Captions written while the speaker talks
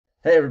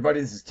Hey everybody,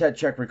 this is Ted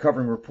Check,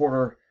 recovering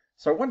reporter.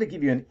 So I wanted to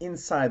give you an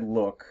inside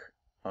look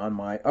on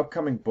my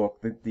upcoming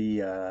book,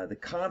 the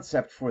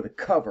concept for the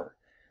cover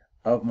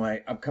of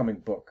my upcoming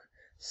book,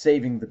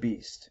 Saving the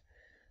Beast.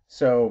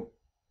 So,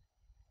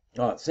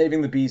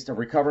 Saving the Beast, a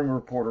recovering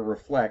reporter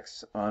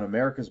reflects on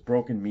America's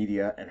broken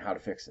media and how to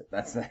fix it.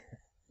 That's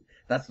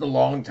the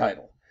long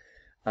title.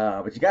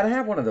 But you got to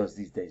have one of those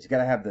these days. You got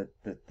to have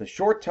the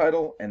short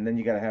title, and then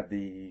you got to have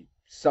the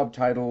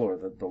subtitle or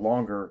the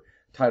longer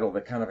title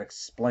that kind of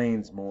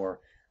explains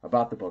more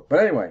about the book. But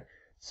anyway,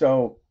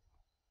 so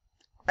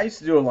I used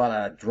to do a lot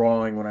of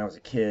drawing when I was a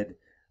kid.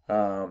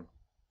 Um,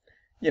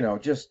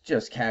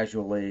 just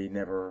casually,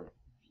 never,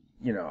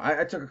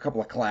 I took a couple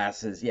of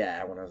classes,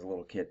 yeah, when I was a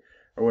little kid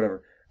or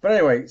whatever. But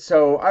anyway,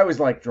 so I always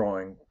liked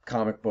drawing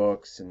comic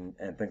books and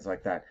things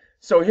like that.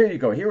 So here you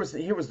go. Here was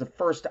the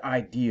first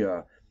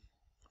idea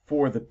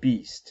for the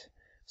beast.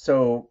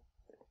 So,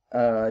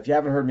 if you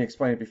haven't heard me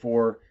explain it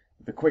before,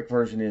 the quick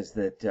version is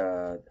that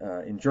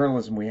in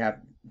journalism we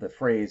have the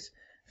phrase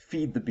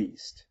 "feed the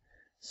beast."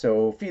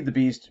 So, feed the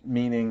beast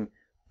meaning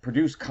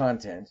produce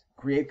content,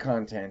 create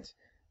content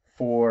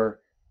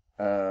for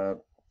uh,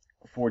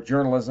 for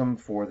journalism,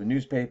 for the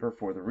newspaper,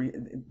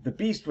 the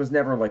beast was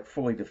never like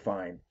fully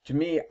defined. To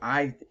me,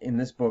 I in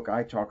this book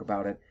I talk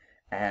about it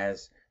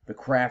as the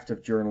craft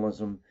of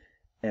journalism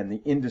and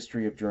the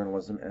industry of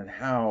journalism and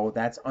how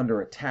that's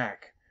under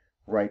attack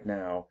right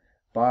now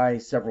by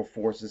several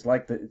forces.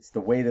 It's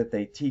the way that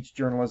they teach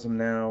journalism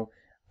now.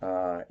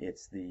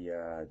 It's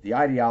the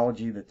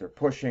ideology that they're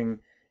pushing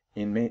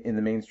in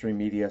the mainstream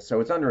media.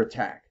 So it's under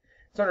attack.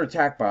 It's under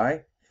attack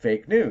by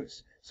fake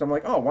news. So I'm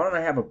like, oh, why don't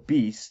I have a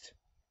beast,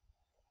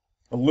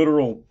 a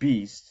literal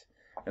beast,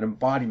 an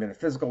embodiment, a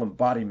physical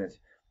embodiment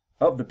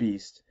of the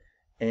beast,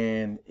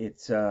 and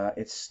it's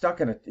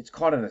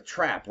caught in a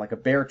trap, like a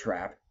bear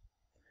trap,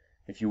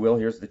 if you will.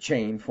 Here's the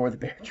chain for the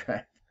bear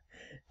trap,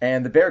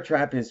 and the bear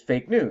trap is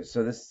fake news.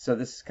 So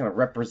this kind of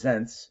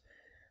represents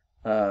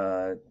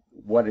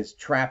what is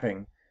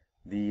trapping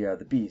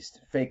the beast,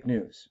 fake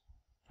news.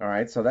 All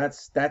right, so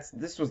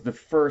this was the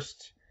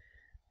first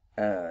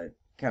kind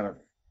of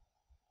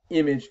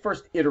image,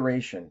 first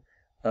iteration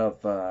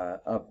of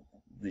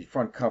the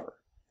front cover.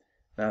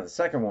 Now the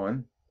second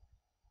one,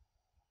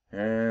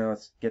 and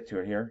let's get to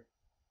it here.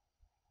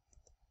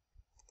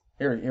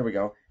 Here we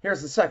go.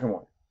 Here's the second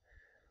one.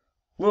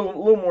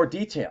 Little more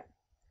detail.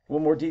 A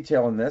little more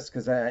detail in this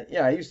because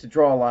I used to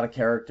draw a lot of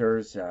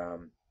characters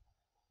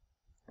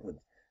with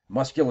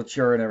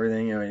musculature and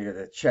everything. You got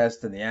the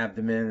chest and the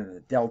abdomen and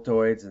the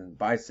deltoids and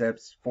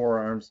biceps,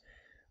 forearms,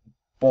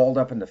 balled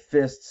up into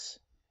fists.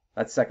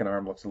 That second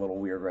arm looks a little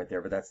weird right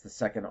there, but that's the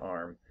second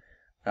arm.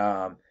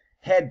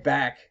 Head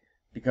back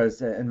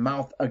because and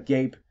mouth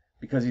agape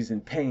because he's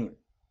in pain.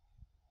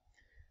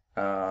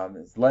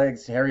 His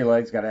legs, hairy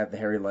legs, got to have the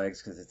hairy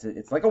legs because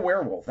it's like a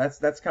werewolf.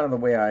 That's kind of the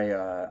way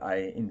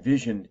I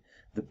envisioned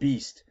the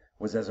beast,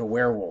 was as a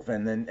werewolf.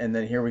 And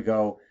then here we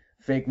go,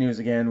 fake news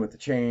again with the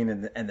chain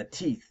and the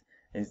teeth.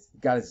 And he's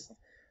got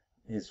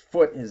his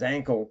foot, his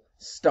ankle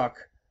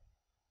stuck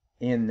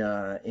in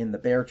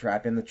the bear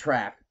trap, in the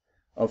trap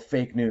of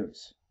fake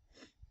news.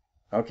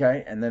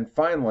 Okay, and then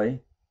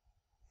finally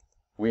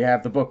we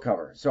have the book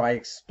cover. So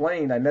I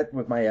met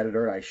with my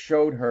editor, I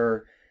showed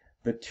her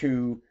the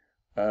two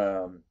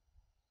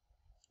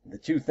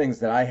things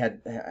that I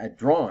had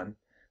drawn,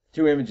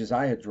 two images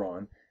I had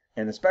drawn,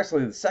 and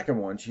especially the second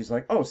one. She's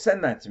like, "Oh,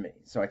 send that to me."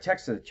 So I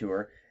texted it to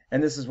her,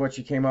 and this is what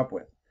she came up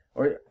with.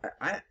 Or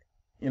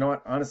you know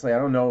what? Honestly, I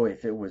don't know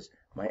if it was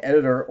my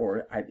editor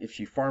or if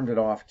she farmed it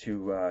off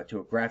to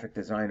a graphic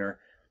designer.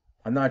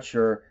 I'm not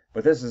sure,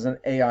 but this is an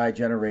AI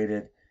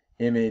generated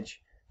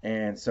image,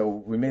 and so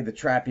we made the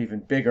trap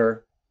even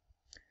bigger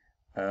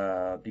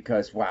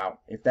because wow,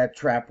 if that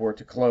trap were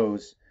to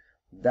close,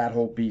 that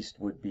whole beast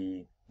would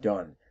be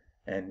done.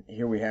 And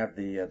here we have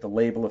the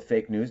label of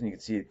fake news, and you can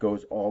see it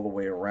goes all the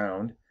way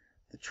around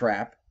the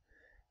trap.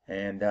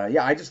 And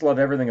yeah, I just love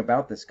everything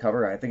about this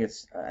cover. I think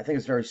it's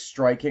very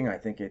striking. I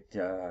think it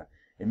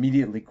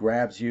immediately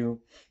grabs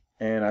you,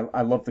 and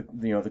I love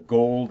the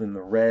gold and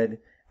the red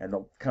and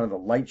the kind of the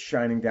light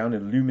shining down,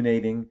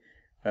 illuminating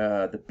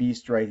the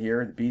beast right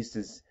here. The beast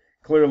is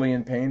clearly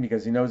in pain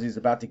because he knows he's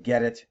about to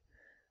get it,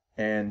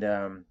 and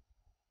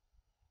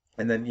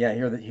then yeah,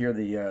 here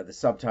the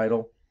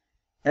subtitle,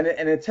 and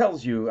it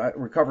tells you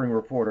recovering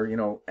reporter,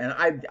 and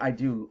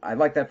I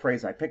like that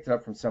phrase. I picked it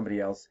up from somebody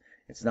else.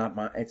 It's not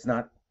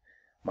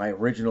my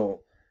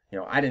original.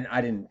 I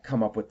didn't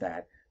come up with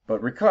that,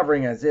 but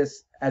recovering as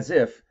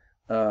if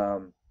I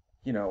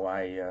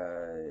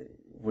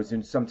was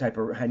in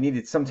I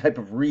needed some type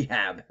of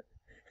rehab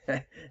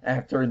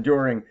after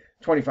enduring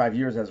 25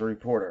 years as a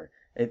reporter.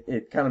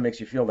 It kind of makes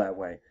you feel that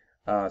way.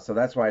 So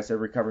that's why I said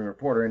recovering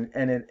reporter,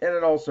 and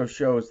it also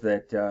shows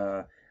that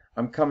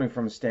I'm coming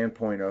from a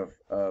standpoint of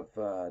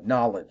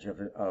knowledge,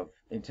 of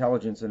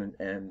intelligence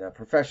and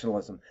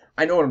professionalism.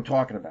 I know what I'm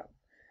talking about.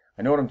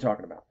 I know what I'm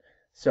talking about.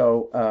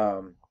 So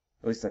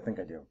at least I think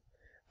I do.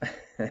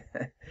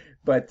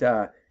 But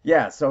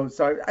yeah, so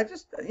I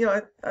just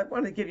I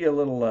wanted to give you a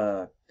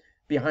little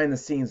behind the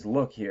scenes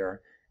look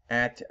here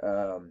at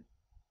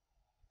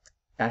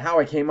how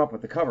I came up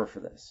with the cover for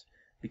this,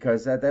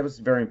 because that was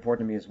very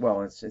important to me as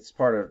well. It's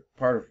part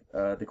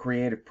of the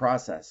creative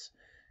process,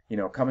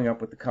 coming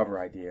up with the cover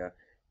idea.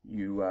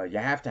 You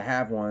have to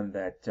have one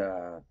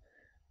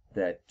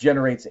that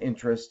generates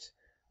interest,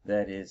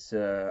 that is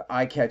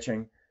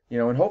eye-catching,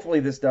 and hopefully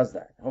this does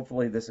that.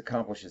 Hopefully this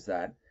accomplishes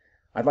that.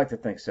 I'd like to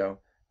think so.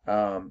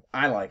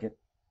 I like it.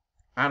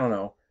 I don't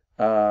know.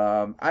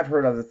 I've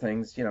heard other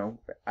things.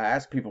 I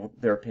ask people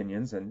their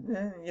opinions, and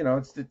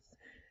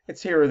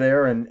it's here or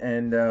there,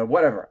 and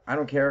whatever. I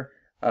don't care.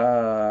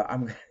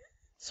 I'm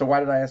so why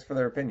did I ask for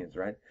their opinions,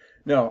 right?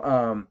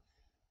 No.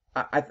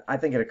 I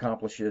think it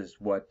accomplishes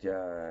what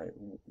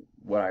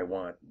I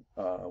want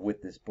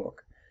with this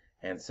book,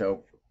 and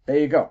so there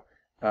you go.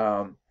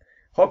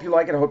 Hope you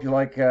like it. I hope you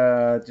like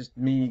just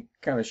me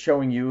kind of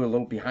showing you a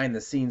little behind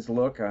the scenes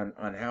look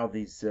on how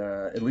these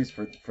at least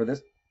for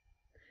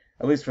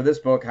this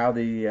book, how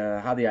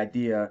the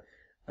idea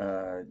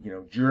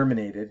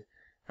germinated,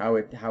 how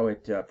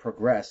it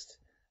progressed,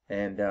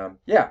 and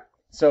yeah.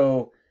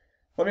 So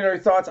let me know your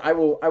thoughts. I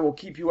will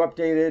keep you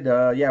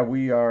updated. Yeah,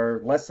 we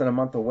are less than a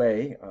month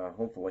away,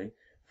 hopefully,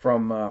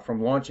 from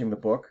launching the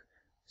book.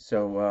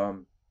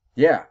 So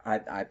yeah,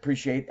 I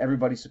appreciate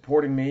everybody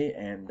supporting me,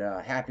 and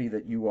happy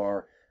that you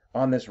are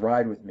on this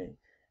ride with me,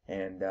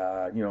 and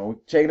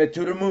taking it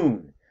to the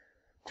moon,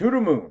 to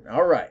the moon.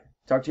 All right,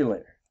 talk to you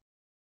later.